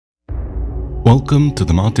Welcome to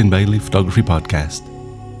the Martin Bailey Photography Podcast.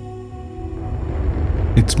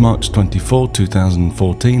 It's March 24,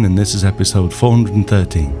 2014, and this is episode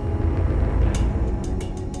 413.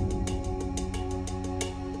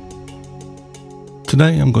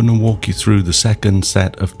 Today I'm going to walk you through the second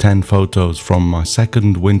set of 10 photos from my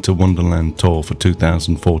second Winter Wonderland tour for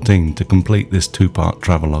 2014 to complete this two-part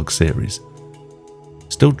travelogue series.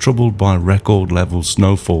 Still troubled by record-level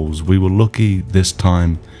snowfalls, we were lucky this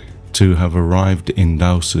time to have arrived in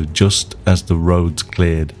Dosa just as the roads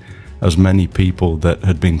cleared, as many people that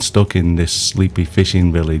had been stuck in this sleepy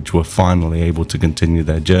fishing village were finally able to continue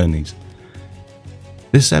their journeys.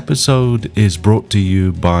 This episode is brought to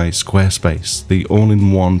you by Squarespace, the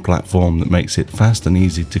all-in-one platform that makes it fast and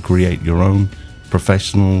easy to create your own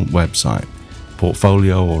professional website,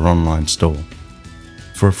 portfolio or online store.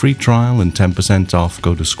 For a free trial and 10% off,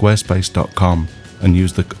 go to squarespace.com and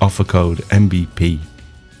use the offer code MBP.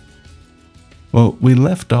 Well, we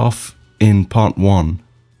left off in part 1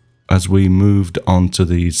 as we moved on to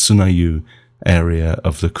the Sunayu area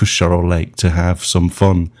of the Kushiro Lake to have some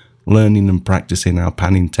fun learning and practicing our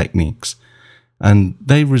panning techniques, and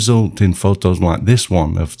they result in photos like this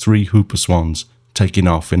one of 3 hooper swans taking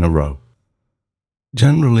off in a row.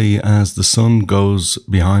 Generally, as the sun goes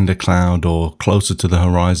behind a cloud or closer to the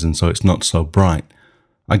horizon so it's not so bright,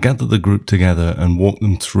 I gather the group together and walk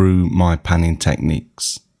them through my panning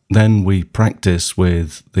techniques. Then we practice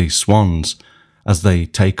with the swans as they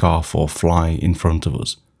take off or fly in front of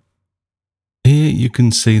us. Here you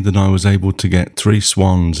can see that I was able to get 3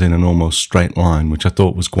 swans in an almost straight line, which I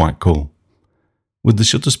thought was quite cool. With the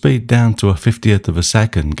shutter speed down to a 50th of a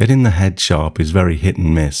second, getting the head sharp is very hit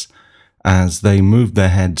and miss, as they move their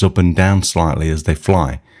heads up and down slightly as they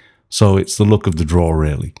fly, so it's the look of the draw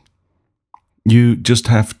really. You just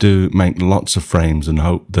have to make lots of frames and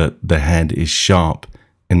hope that the head is sharp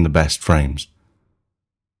in the best frames.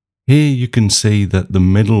 Here you can see that the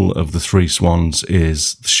middle of the 3 swans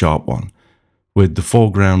is the sharp one, with the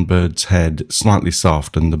foreground bird's head slightly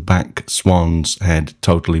soft and the back swan's head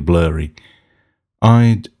totally blurry.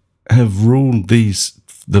 I'd have ruled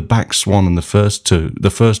the back swan and the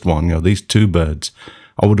first one, these 2 birds,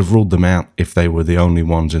 I would have ruled them out if they were the only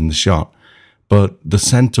ones in the shot. But the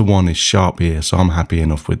center one is sharp here, so I'm happy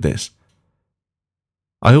enough with this.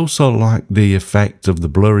 I also like the effect of the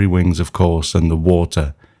blurry wings, of course, and the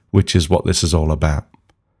water, which is what this is all about.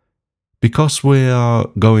 Because we are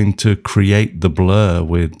going to create the blur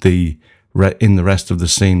with in the rest of the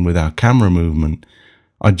scene with our camera movement,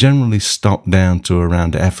 I generally stop down to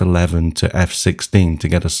around f11 to f16 to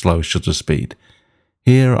get a slow shutter speed.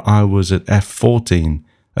 Here I was at f14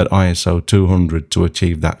 at ISO 200 to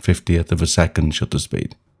achieve that 50th of a second shutter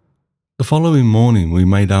speed. The following morning we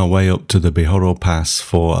made our way up to the Bihoro Pass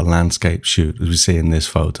for a landscape shoot, as we see in this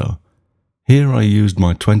photo. Here I used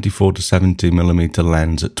my 24 to 70mm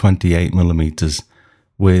lens at 28mm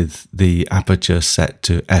with the aperture set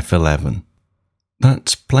to f11.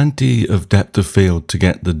 That's plenty of depth of field to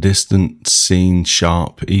get the distant scene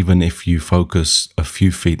sharp, even if you focus a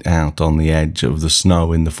few feet out on the edge of the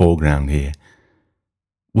snow in the foreground here.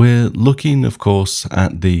 We're looking, of course,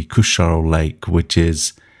 at the Kushiro Lake, which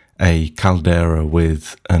is a caldera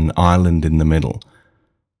with an island in the middle.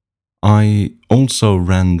 I also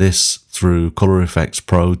ran this through Color Efex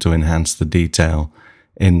Pro to enhance the detail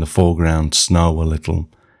in the foreground snow a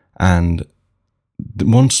little, and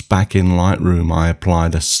once back in Lightroom I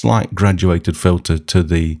applied a slight graduated filter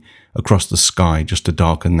across the sky just to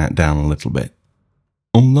darken that down a little bit.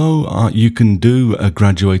 Although you can do a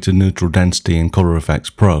graduated neutral density in Color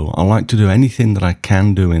Efex Pro, I like to do anything that I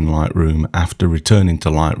can do in Lightroom after returning to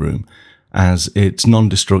Lightroom, as it's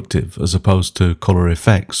non-destructive as opposed to Color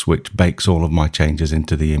Efex, which bakes all of my changes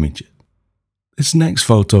into the image. This next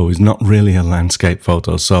photo is not really a landscape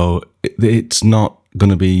photo, so it's not going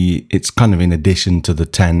to be, it's kind of in addition to the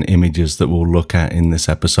 10 images that we'll look at in this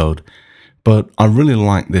episode. But I really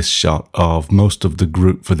like this shot of most of the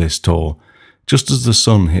group for this tour, just as the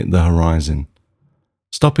sun hit the horizon.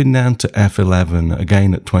 Stopping down to f11,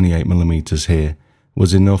 again at 28mm here,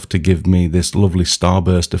 was enough to give me this lovely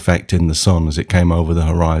starburst effect in the sun as it came over the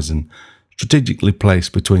horizon, strategically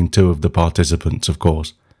placed between 2 of the participants, of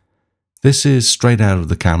course. This is straight out of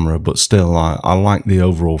the camera, but still I like the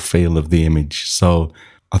overall feel of the image, so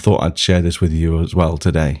I thought I'd share this with you as well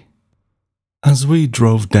today. As we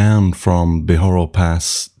drove down from Bihoro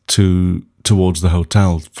Pass towards the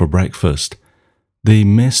hotel for breakfast, the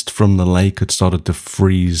mist from the lake had started to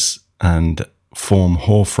freeze and form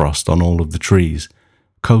hoarfrost on all of the trees,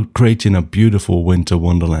 creating a beautiful winter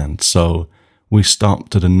wonderland, so we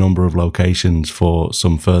stopped at a number of locations for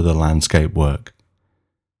some further landscape work.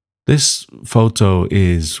 This photo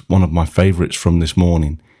is one of my favourites from this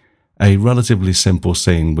morning. A relatively simple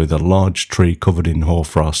scene with a large tree covered in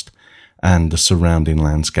hoarfrost and the surrounding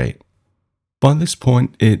landscape. By this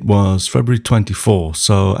point, it was February 24,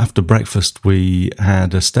 so after breakfast we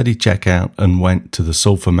had a steady checkout and went to the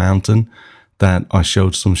Sulphur Mountain that I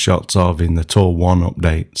showed some shots of in the Tour 1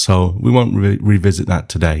 update, so we won't revisit that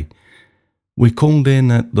today. We called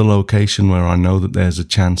in at the location where I know that there's a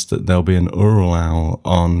chance that there'll be an Ural owl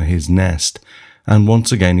on his nest, and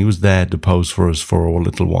once again he was there to pose for us for a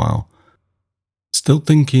little while. Still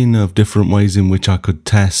thinking of different ways in which I could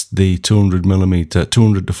test the 200 to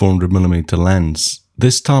 400mm lens.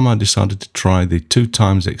 This time I decided to try the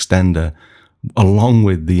 2x extender along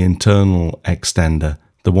with the internal extender,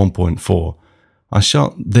 the 1.4. I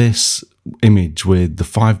shot this image with the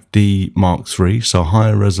 5D Mark III, so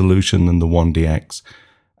higher resolution than the 1DX,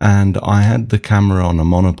 and I had the camera on a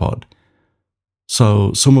monopod.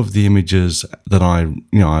 So some of the images that I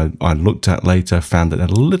looked at later found that it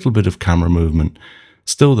had a little bit of camera movement.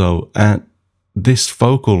 Still though, at this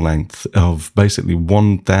focal length of basically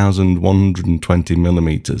 1120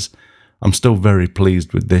 millimeters, I'm still very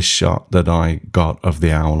pleased with this shot that I got of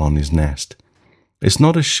the owl on his nest. It's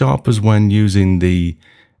not as sharp as when using the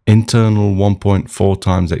internal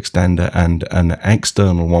 1.4x extender and an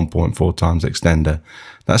external 1.4x extender.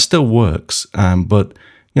 That still works, but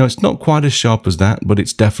it's not quite as sharp as that, but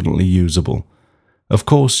it's definitely usable. Of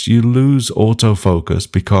course, you lose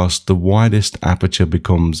autofocus because the widest aperture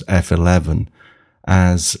becomes f11,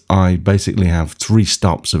 as I basically have 3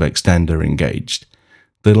 stops of extender engaged.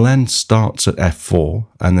 The lens starts at f4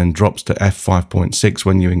 and then drops to f5.6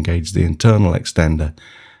 when you engage the internal extender,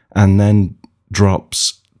 and then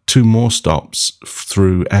drops 2 more stops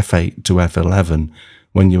through f8 to f11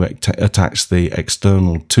 when you attach the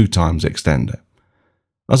external 2x extender.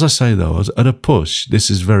 As I say though, at a push,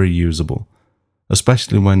 this is very usable,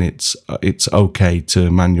 especially when it's okay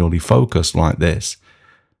to manually focus like this.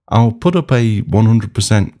 I'll put up a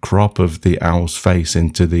 100% crop of the owl's face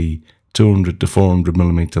into the 200 to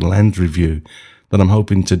 400mm lens review that I'm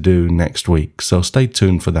hoping to do next week, so stay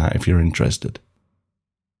tuned for that if you're interested.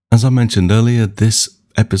 As I mentioned earlier, this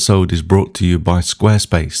episode is brought to you by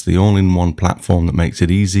Squarespace, the all-in-one platform that makes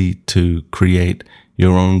it easy to create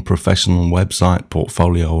your own professional website,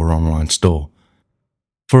 portfolio, or online store.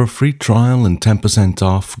 For a free trial and 10%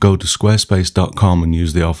 off, go to squarespace.com and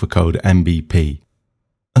use the offer code MBP.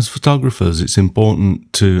 As photographers, it's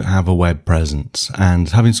important to have a web presence, and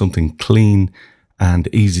having something clean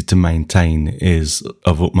and easy to maintain is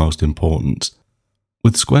of utmost importance.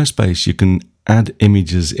 With Squarespace, you can add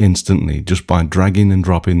images instantly just by dragging and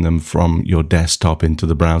dropping them from your desktop into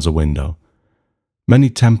the browser window.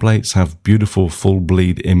 Many templates have beautiful full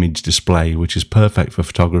bleed image display, which is perfect for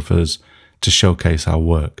photographers to showcase our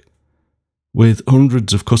work. With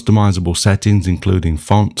hundreds of customizable settings, including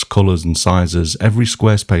fonts, colors, and sizes, every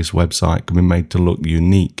Squarespace website can be made to look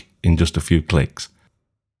unique in just a few clicks.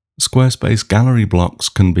 Squarespace gallery blocks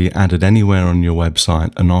can be added anywhere on your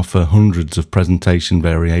website and offer hundreds of presentation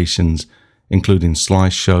variations, including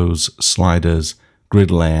slideshows, sliders,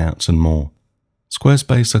 grid layouts, and more.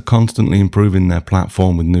 Squarespace are constantly improving their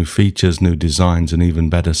platform with new features, new designs, and even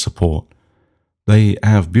better support. They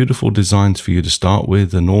have beautiful designs for you to start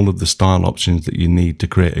with and all of the style options that you need to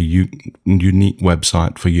create a unique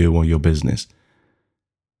website for you or your business.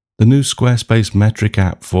 The new Squarespace metric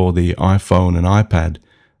app for the iPhone and iPad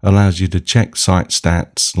allows you to check site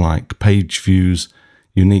stats like page views,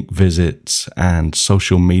 unique visits, and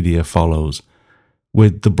social media follows.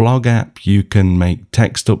 With the blog app, you can make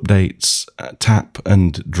text updates, tap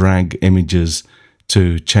and drag images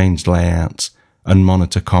to change layouts, and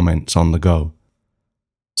monitor comments on the go.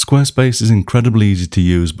 Squarespace is incredibly easy to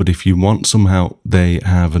use, but if you want some help, they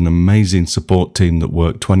have an amazing support team that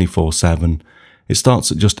work 24/7. It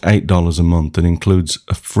starts at just $8 a month and includes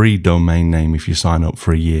a free domain name if you sign up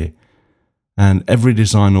for a year. And every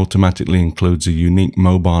design automatically includes a unique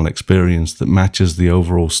mobile experience that matches the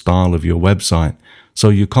overall style of your website, so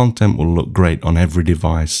your content will look great on every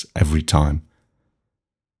device every time.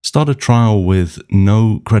 Start a trial with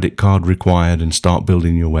no credit card required and start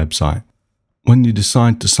building your website. When you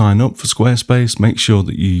decide to sign up for Squarespace, make sure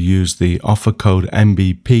that you use the offer code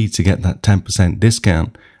MBP to get that 10%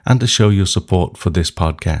 discount and to show your support for this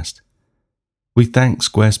podcast. We thank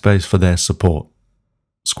Squarespace for their support.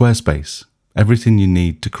 Squarespace, everything you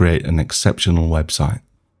need to create an exceptional website.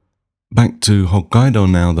 Back to Hokkaido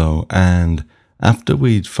now though, and after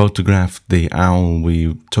we'd photographed the owl,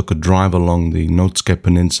 we took a drive along the Notsuke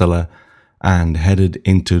Peninsula and headed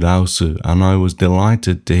into Laosu, and I was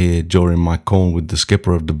delighted to hear during my call with the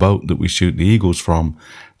skipper of the boat that we shoot the eagles from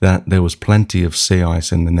that there was plenty of sea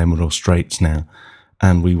ice in the Nemuro Straits now,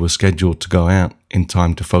 and we were scheduled to go out in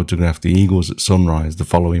time to photograph the eagles at sunrise the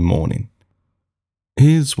following morning.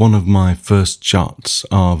 Here's one of my first shots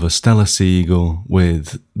of a Steller sea eagle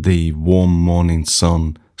with the warm morning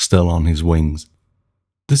sun still on his wings.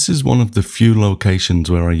 This is one of the few locations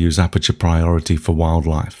where I use aperture priority for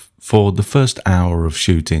wildlife, for the first hour of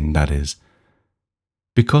shooting, that is.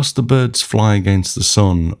 Because the birds fly against the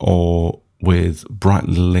sun or with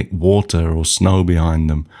brightly lit water or snow behind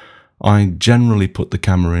them, I generally put the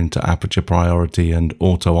camera into aperture priority and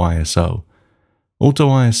auto ISO. Auto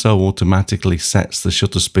ISO automatically sets the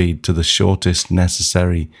shutter speed to the shortest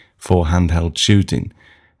necessary for handheld shooting,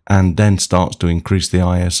 and then starts to increase the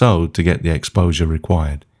ISO to get the exposure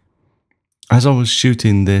required. As I was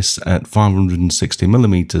shooting this at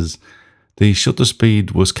 560mm, the shutter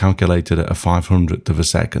speed was calculated at a 500th of a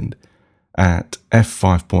second at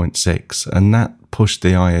f5.6, and that pushed the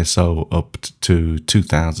ISO up to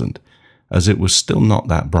 2000, as it was still not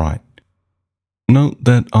that bright. Note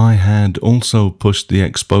that I had also pushed the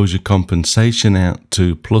exposure compensation out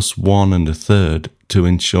to +1 1/3 to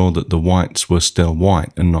ensure that the whites were still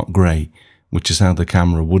white and not grey, which is how the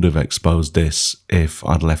camera would have exposed this if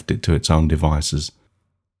I'd left it to its own devices.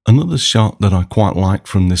 Another shot that I quite like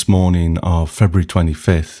from this morning of February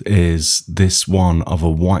 25th is this one of a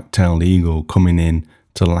white-tailed eagle coming in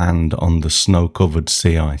to land on the snow-covered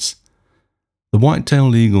sea ice. The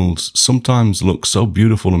white-tailed eagles sometimes look so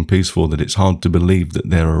beautiful and peaceful that it's hard to believe that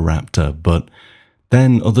they're a raptor, but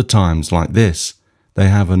then other times, like this, they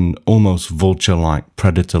have an almost vulture-like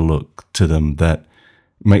predator look to them that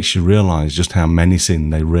makes you realise just how menacing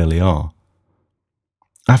they really are.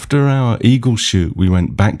 After our eagle shoot, we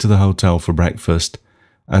went back to the hotel for breakfast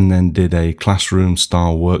and then did a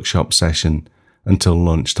classroom-style workshop session until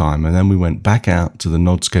lunchtime, and then we went back out to the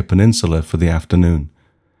Nodske Peninsula for the afternoon.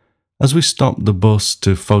 As we stopped the bus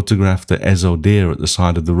to photograph the Ezo deer at the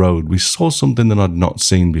side of the road, we saw something that I'd not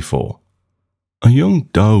seen before. A young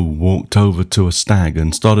doe walked over to a stag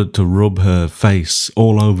and started to rub her face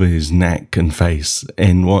all over his neck and face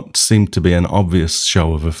in what seemed to be an obvious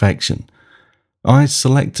show of affection. I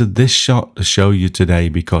selected this shot to show you today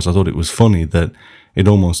because I thought it was funny that it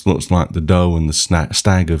almost looks like the doe and the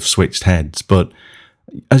stag have switched heads, but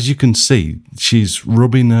as you can see, she's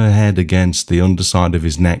rubbing her head against the underside of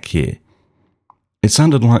his neck here. It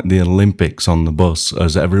sounded like the Olympics on the bus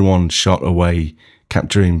as everyone shot away,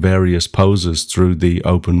 capturing various poses through the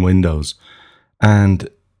open windows. And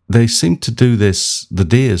they seem to do this, the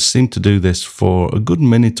deers seem to do this for a good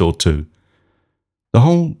minute or two. The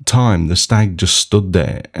whole time the stag just stood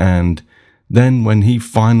there, and then when he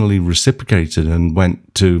finally reciprocated and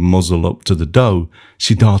went to muzzle up to the doe,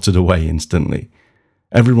 she darted away instantly.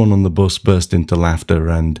 Everyone on the bus burst into laughter,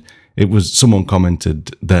 and someone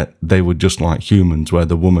commented that they were just like humans, where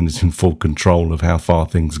the woman is in full control of how far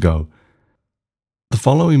things go. The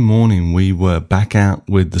following morning we were back out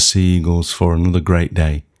with the sea eagles for another great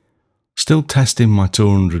day. Still testing my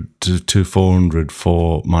 200 to 400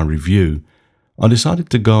 for my review, I decided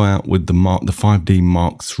to go out with the 5D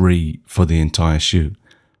Mark III for the entire shoot.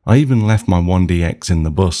 I even left my 1DX in the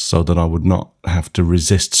bus so that I would not have to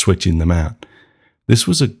resist switching them out. This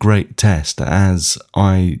was a great test, as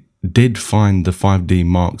I did find the 5D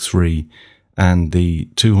Mark III and the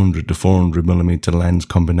 200 to 400mm lens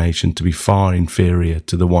combination to be far inferior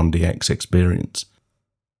to the 1DX experience.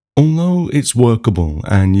 Although it's workable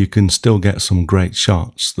and you can still get some great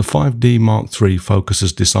shots, the 5D Mark III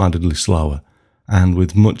focuses decidedly slower and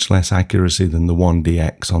with much less accuracy than the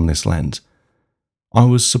 1DX on this lens. I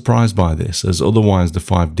was surprised by this, as otherwise the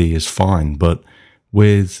 5D is fine, but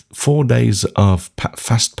with 4 days of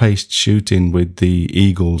fast-paced shooting with the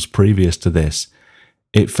eagles previous to this,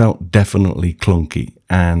 it felt definitely clunky,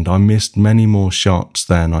 and I missed many more shots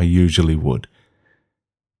than I usually would.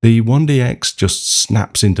 The 1DX just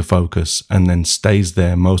snaps into focus and then stays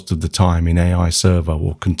there most of the time in AI servo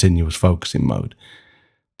or continuous focusing mode.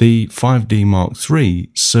 The 5D Mark III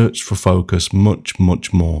searched for focus much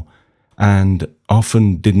more, and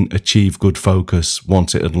often didn't achieve good focus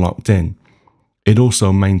once it had locked in. It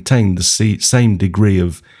also maintained the same degree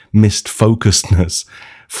of missed focusedness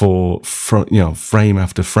for frame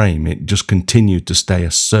after frame. It just continued to stay a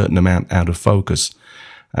certain amount out of focus,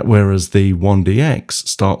 whereas the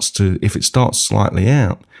 1DX if it starts slightly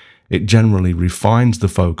out, it generally refines the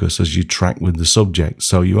focus as you track with the subject,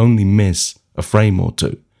 so you only miss a frame or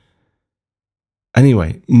two.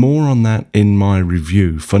 Anyway, more on that in my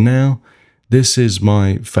review. For now, this is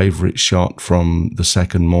my favourite shot from the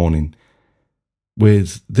second morning.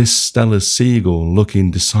 with this Steller's seagull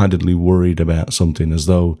looking decidedly worried about something, as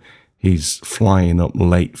though he's flying up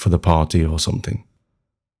late for the party or something.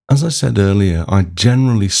 As I said earlier, I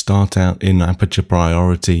generally start out in aperture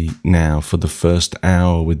priority now for the first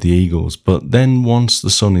hour with the eagles, but then once the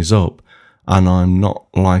sun is up and I'm not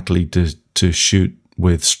likely to shoot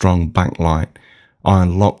with strong backlight, I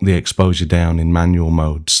lock the exposure down in manual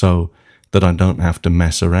mode so that I don't have to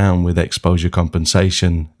mess around with exposure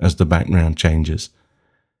compensation as the background changes.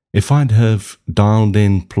 If I'd have dialed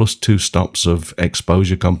in +2 stops of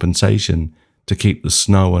exposure compensation to keep the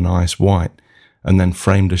snow and ice white, and then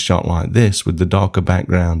framed a shot like this with the darker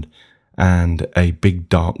background and a big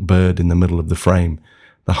dark bird in the middle of the frame,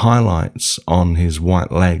 the highlights on his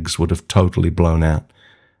white legs would have totally blown out,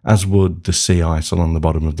 as would the sea ice along the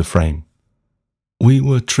bottom of the frame. We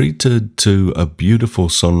were treated to a beautiful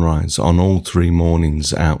sunrise on all 3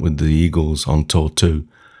 mornings out with the eagles on Tour 2,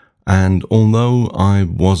 and although I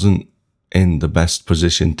wasn't in the best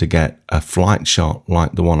position to get a flight shot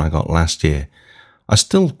like the one I got last year, I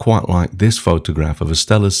still quite like this photograph of a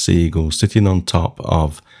Steller's seagull sitting on top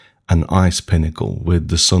of an ice pinnacle with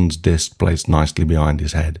the sun's disk placed nicely behind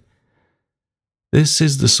his head. This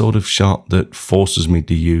is the sort of shot that forces me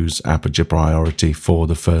to use aperture priority for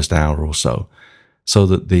the first hour or so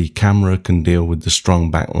that the camera can deal with the strong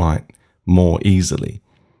backlight more easily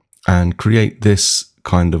and create this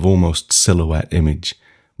kind of almost silhouette image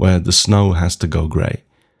where the snow has to go grey,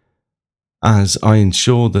 as I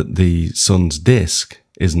ensure that the sun's disk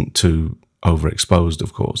isn't too overexposed,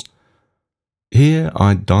 of course. Here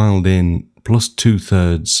I dialed in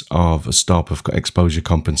 +2/3 of a stop of exposure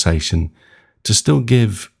compensation to still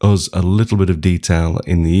give us a little bit of detail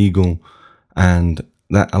in the eagle, and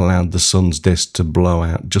that allowed the sun's disk to blow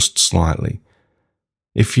out just slightly.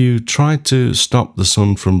 If you try to stop the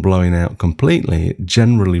sun from blowing out completely, it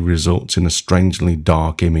generally results in a strangely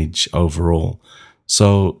dark image overall.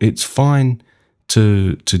 So it's fine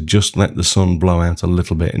to just let the sun blow out a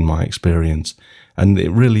little bit in my experience. And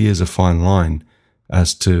it really is a fine line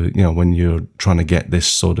as to, when you're trying to get this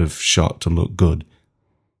sort of shot to look good.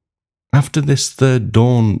 After this third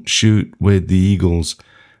dawn shoot with the eagles,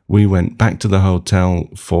 we went back to the hotel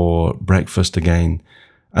for breakfast again,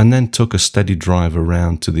 and then took a steady drive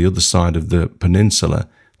around to the other side of the peninsula,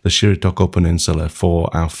 the Shiretoko Peninsula, for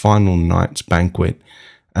our final night's banquet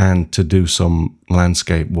and to do some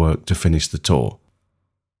landscape work to finish the tour.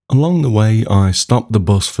 Along the way, I stopped the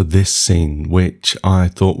bus for this scene, which I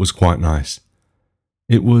thought was quite nice.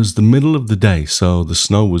 It was the middle of the day, so the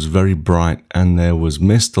snow was very bright and there was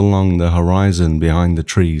mist along the horizon behind the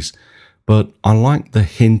trees, but I liked the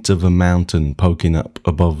hint of a mountain poking up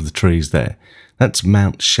above the trees there. That's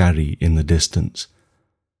Mount Shari in the distance.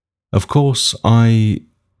 Of course, I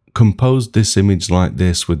composed this image like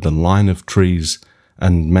this with the line of trees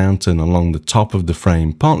and mountain along the top of the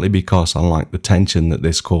frame, partly because I like the tension that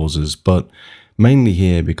this causes, but mainly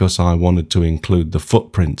here because I wanted to include the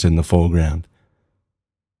footprints in the foreground.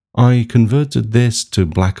 I converted this to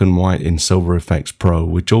black and white in Silver Efex Pro,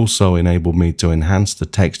 which also enabled me to enhance the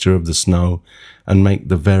texture of the snow and make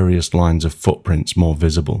the various lines of footprints more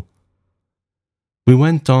visible. We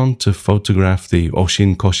went on to photograph the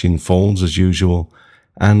Oshin-Koshin Falls as usual,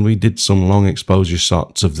 and we did some long exposure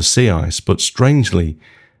shots of the sea ice, but strangely,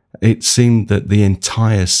 it seemed that the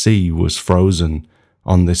entire sea was frozen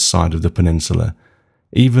on this side of the peninsula.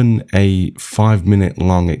 Even a 5-minute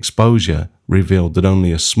long exposure revealed that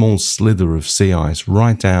only a small slither of sea ice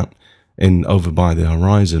right out over by the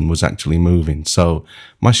horizon was actually moving, so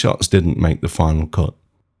my shots didn't make the final cut.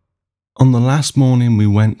 On the last morning, we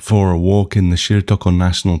went for a walk in the Shiretoko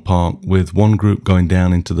National Park, with one group going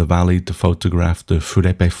down into the valley to photograph the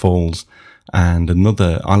Furepe Falls, and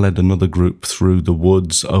I led another group through the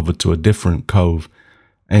woods over to a different cove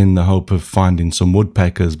in the hope of finding some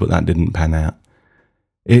woodpeckers, but that didn't pan out.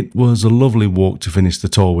 It was a lovely walk to finish the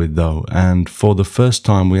tour with though, and for the first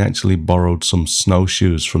time we actually borrowed some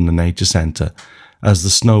snowshoes from the nature centre, as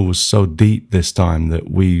the snow was so deep this time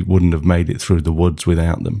that we wouldn't have made it through the woods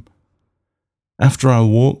without them. After our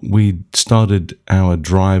walk, we started our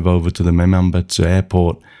drive over to the Memambatsu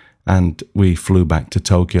airport and we flew back to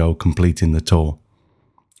Tokyo, completing the tour.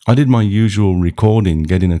 I did my usual recording,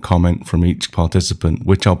 getting a comment from each participant,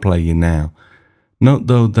 which I'll play you now. Note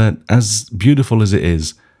though that as beautiful as it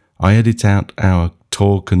is, I edit out our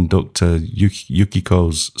tour conductor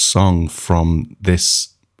Yukiko's song from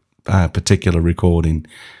this particular recording.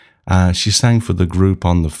 She sang for the group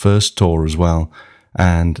on the first tour as well,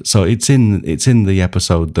 and so it's in the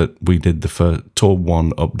episode that we did the first tour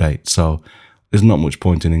 1 update, so there's not much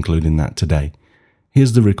point in including that today.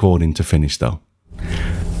 Here's the recording to finish though.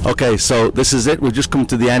 Okay, so this is it. We've just come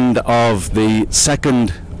to the end of the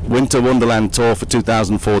second Winter Wonderland tour for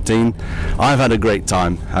 2014. I've had a great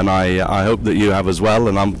time, and I hope that you have as well.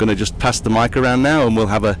 And I'm going to just pass the mic around now, and we'll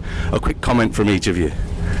have a quick comment from each of you.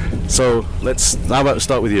 So how about we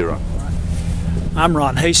start with you, Ron? I'm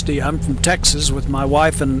Ron Hasty. I'm from Texas with my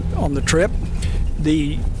wife and on the trip.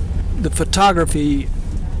 The photography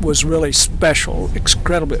was really special,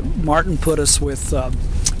 incredible. Martin put us with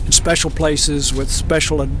in special places with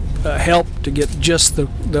special help to get just the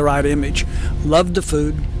right image. Loved the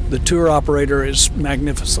food. The tour operator is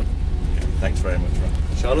magnificent. Okay, thanks very much, Ron.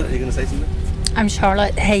 Charlotte, are you going to say something? I'm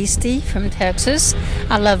Charlotte Hasty from Texas.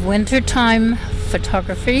 I love wintertime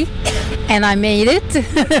photography, and I made it. You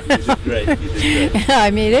did great. You did great. I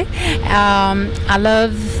made it. I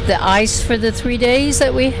love the ice for the 3 days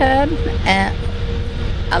that we had.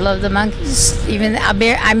 I love the monkeys. Even I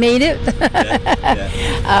made it.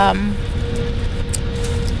 Yeah.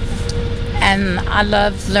 And I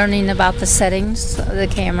love learning about the settings of the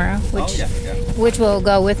camera, which will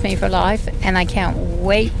go with me for life. And I can't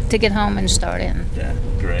wait to get home and start in. Yeah,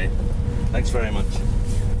 great. Thanks very much.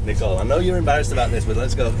 Nicole, I know you're embarrassed about this, but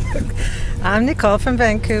let's go. I'm Nicole from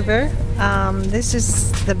Vancouver. This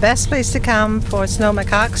is the best place to come for snow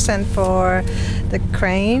macaques and for the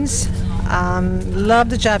cranes. Love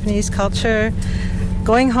the Japanese culture.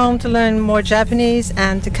 Going home to learn more Japanese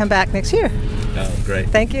and to come back next year. Oh, great.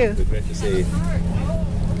 Thank you. Great to see you.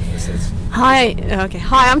 Hi,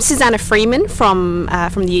 I'm Susanna Freeman from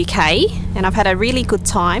the UK, and I've had a really good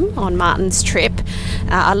time on Martin's trip.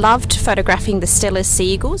 I loved photographing the stellar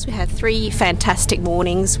seagulls. We had 3 fantastic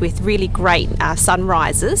mornings with really great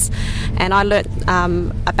sunrises, and I learnt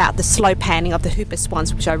about the slow panning of the hooper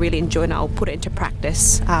swans, which I really enjoy, and I'll put it into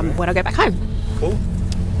practice when I go back home. Cool.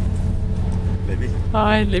 Libby.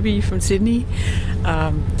 Hi, Libby from Sydney.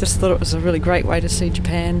 Just thought it was a really great way to see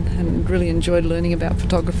Japan, and really enjoyed learning about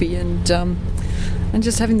photography and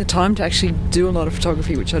just having the time to actually do a lot of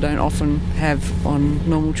photography, which I don't often have on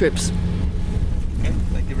normal trips. Okay,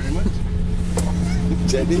 thank you very much.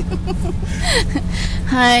 Jenny.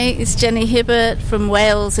 Hi, it's Jenny Hibbert from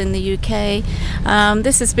Wales in the UK.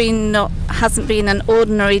 This hasn't been an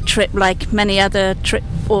ordinary trip like many other trip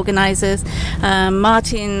organisers.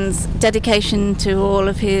 Martin's dedication to all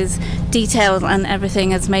of his details and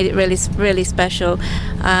everything has made it really, really special.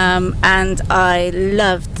 And I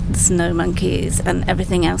loved the snow monkeys and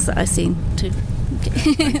everything else that I've seen too.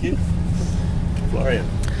 Thank you. Florian.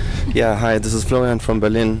 Yeah, hi, this is Florian from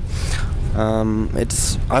Berlin.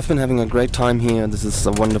 I've been having a great time here. This is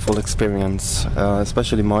a wonderful experience,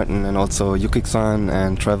 especially Martin and also Yuki-san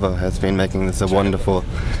and Trevor have been making this a wonderful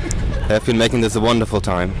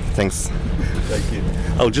time. Thanks. Thank you.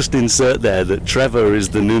 I'll just insert there that Trevor is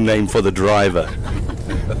the new name for the driver.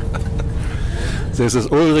 This is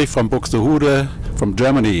Ulrich from Buxtehude from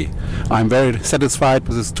Germany. I'm very satisfied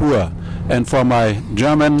with this tour, and for my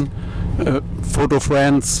German photo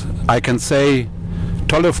friends I can say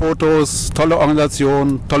tolle Fotos, tolle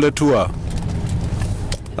Organisation, tolle Tour.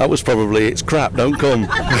 That was probably it's crap, don't come.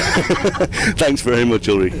 Thanks very much,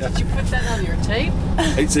 Ulrich. Did you put that on your tape?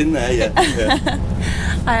 It's in there, yeah.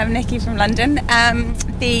 Hi, I'm Nikki from London.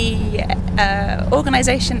 The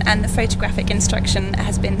organisation and the photographic instruction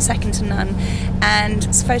has been second to none, and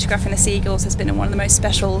photographing the seagulls has been one of the most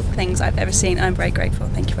special things I've ever seen, and I'm very grateful.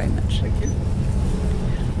 Thank you very much. Thank you.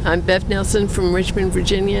 I'm Bev Nelson from Richmond,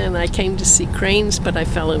 Virginia, and I came to see cranes, but I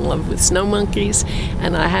fell in love with snow monkeys,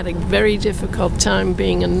 and I had a very difficult time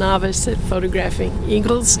being a novice at photographing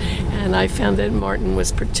eagles, and I found that Martin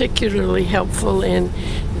was particularly helpful in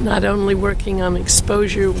not only working on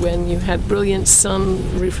exposure when you had brilliant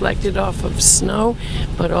sun reflected off of snow,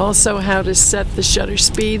 but also how to set the shutter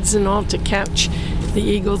speeds and all to catch the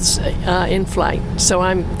eagles in flight. So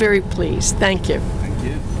I'm very pleased. Thank you.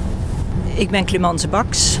 Ik ben Clemence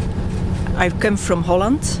Baks. I come from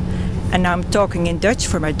Holland, and I'm talking in Dutch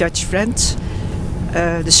for my Dutch friends.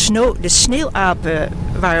 De sneeuwapen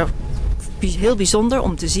waren heel bijzonder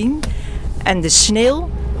om te zien, en de sneeuw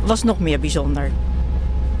was nog meer bijzonder.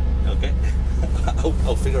 Okay.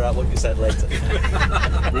 I'll figure out what you said later.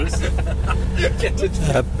 Bruce?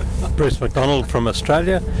 Bruce McDonald from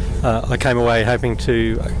Australia. I came away hoping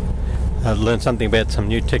to learn something about some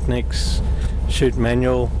new techniques, shoot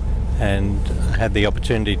manual, and had the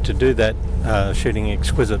opportunity to do that, shooting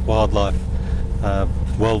exquisite wildlife.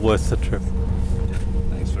 Well worth the trip.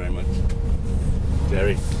 Thanks very much.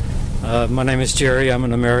 Jerry? My name is Jerry. I'm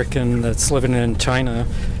an American that's living in China.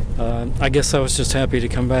 I guess I was just happy to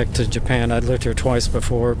come back to Japan. I'd lived here twice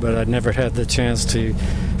before, but I'd never had the chance to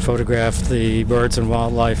photograph the birds and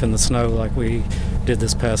wildlife in the snow like we did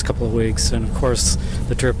this past couple of weeks. And of course,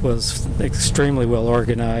 the trip was extremely well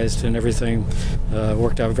organized and everything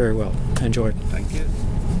worked out very well. Enjoyed. Thank you.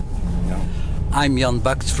 I'm Jan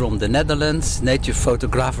Baks from the Netherlands, nature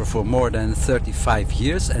photographer for more than 35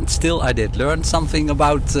 years, and still I did learn something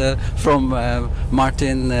about from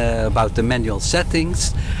Martin about the manual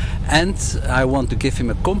settings. And I want to give him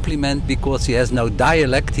a compliment because he has no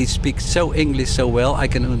dialect. He speaks so English so well. I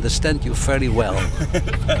can understand you very well.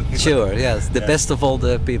 Sure, yes. The best of all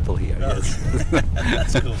the people here. Yes.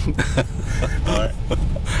 That's cool. All right.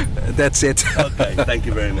 That's it. Okay, thank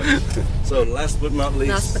you very much. So last but not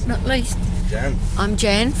least. Jan. I'm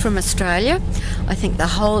Jan from Australia. I think the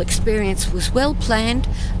whole experience was well planned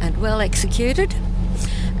and well executed.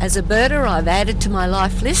 As a birder, I've added to my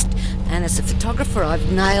life list, and as a photographer,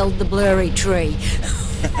 I've nailed the blurry tree.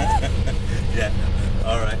 Yeah,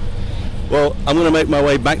 all right. Well, I'm going to make my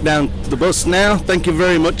way back down to the bus now. Thank you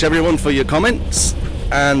very much, everyone, for your comments.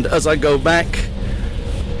 And as I go back,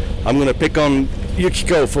 I'm going to pick on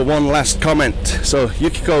Yukiko for one last comment. So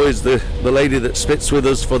Yukiko is the lady that spits with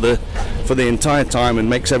us for the entire time and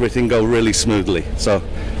makes everything go really smoothly. So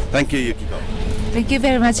thank you, Yukiko. Thank you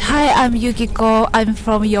very much. Hi, I'm Yukiko. I'm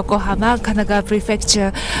from Yokohama, Kanagawa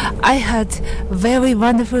Prefecture. I had very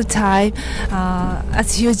wonderful time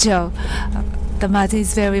as usual. The Martin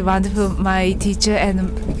is very wonderful, my teacher, and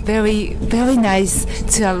very, very nice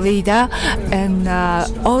to a leader. And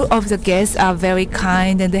all of the guests are very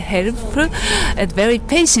kind and helpful and very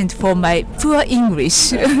patient for my poor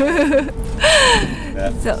English.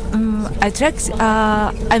 So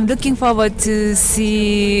I'm looking forward to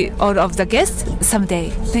see all of the guests someday.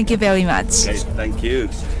 Thank you very much. Okay, thank you.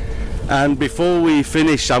 And before we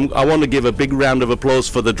finish, I want to give a big round of applause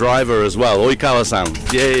for the driver as well. Oikawa-san.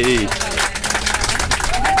 Yay!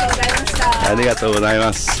 Arigatou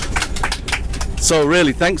gozaimasu. So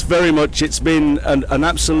really, thanks very much. It's been an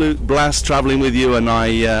absolute blast travelling with you, and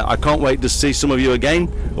I can't wait to see some of you again.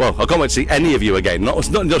 Well, I can't wait to see any of you again. Not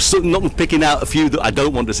picking out a few that I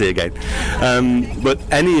don't want to see again, but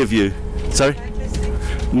any of you. Sorry?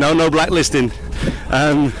 No blacklisting.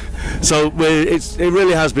 So it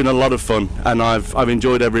really has been a lot of fun, and I've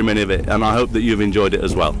enjoyed every minute of it, and I hope that you've enjoyed it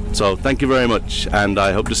as well. So thank you very much, and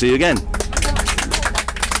I hope to see you again.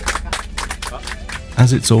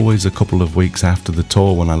 As it's always a couple of weeks after the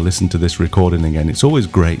tour when I listen to this recording again, it's always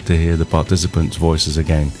great to hear the participants' voices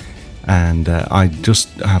again. And I just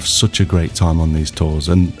have such a great time on these tours,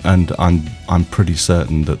 and I'm pretty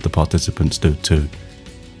certain that the participants do too.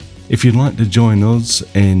 If you'd like to join us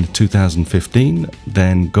in 2015,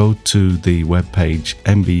 then go to the webpage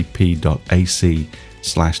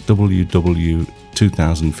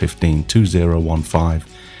mbp.ac/www2015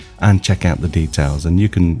 and check out the details, and you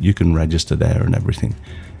can register there and everything.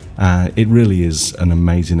 It really is an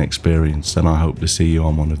amazing experience, and I hope to see you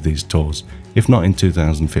on one of these tours, if not in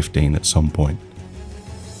 2015 at some point.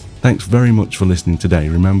 Thanks very much for listening today.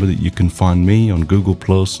 Remember that you can find me on Google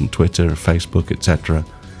Plus and Twitter, Facebook, etc.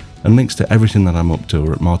 And links to everything that I'm up to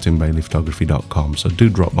are at martinbaileyphotography.com, so do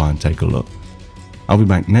drop by and take a look. I'll be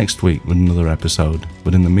back next week with another episode,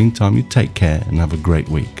 but in the meantime, you take care and have a great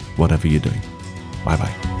week, whatever you're doing. Bye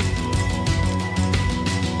bye.